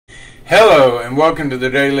Hello and welcome to the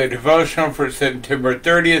Daily Devotional for September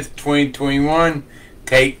 30th, 2021,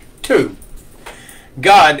 Take 2.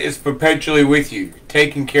 God is perpetually with you,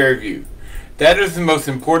 taking care of you. That is the most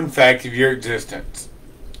important fact of your existence.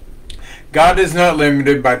 God is not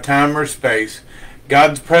limited by time or space.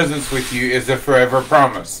 God's presence with you is a forever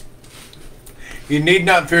promise. You need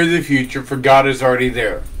not fear the future, for God is already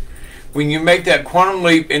there. When you make that quantum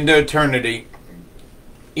leap into eternity,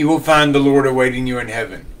 you will find the Lord awaiting you in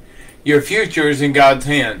heaven. Your future is in God's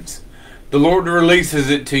hands. The Lord releases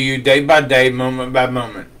it to you day by day, moment by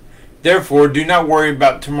moment. Therefore, do not worry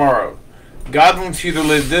about tomorrow. God wants you to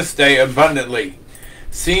live this day abundantly,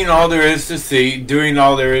 seeing all there is to see, doing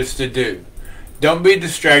all there is to do. Don't be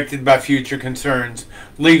distracted by future concerns.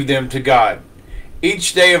 Leave them to God.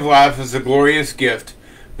 Each day of life is a glorious gift,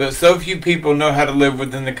 but so few people know how to live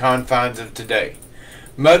within the confines of today.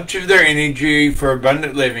 Much of their energy for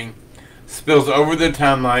abundant living spills over the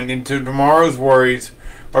timeline into tomorrow's worries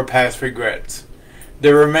or past regrets.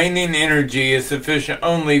 The remaining energy is sufficient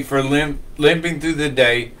only for limping through the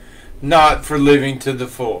day, not for living to the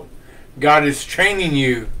full. God is training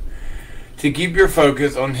you to keep your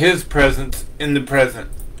focus on His presence in the present.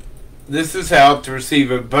 This is how to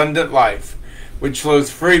receive abundant life, which flows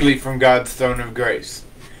freely from God's throne of grace.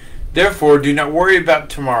 Therefore, do not worry about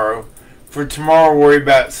tomorrow, for tomorrow will worry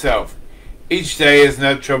about itself. Each day has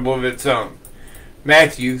no trouble of its own.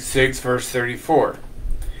 Matthew 6 verse 34.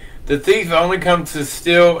 The thief only comes to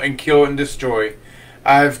steal and kill and destroy.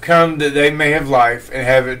 I have come that they may have life and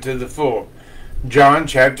have it to the full. John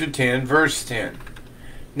chapter 10 verse 10.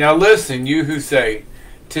 Now listen, you who say,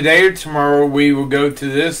 today or tomorrow we will go to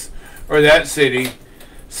this or that city,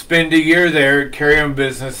 spend a year there, carry on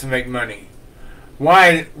business and make money.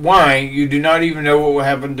 Why, you do not even know what will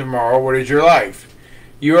happen tomorrow. What is your life?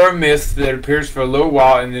 You are a mist that appears for a little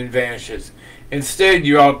while and then vanishes. Instead,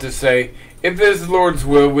 you ought to say, if it is the Lord's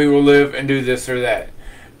will, we will live and do this or that.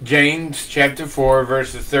 James chapter 4,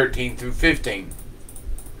 verses 13 through 15.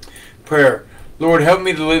 Prayer. Lord, help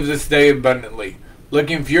me to live this day abundantly,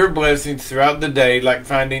 looking for your blessings throughout the day like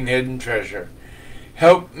finding hidden treasure.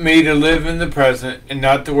 Help me to live in the present and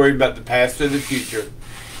not to worry about the past or the future,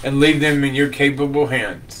 and leave them in your capable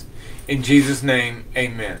hands. In Jesus' name,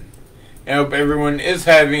 amen. I hope everyone is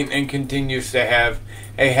having and continues to have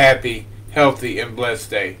a happy, healthy, and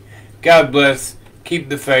blessed day. God bless, keep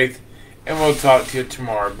the faith, and we'll talk to you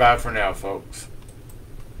tomorrow. Bye for now, folks.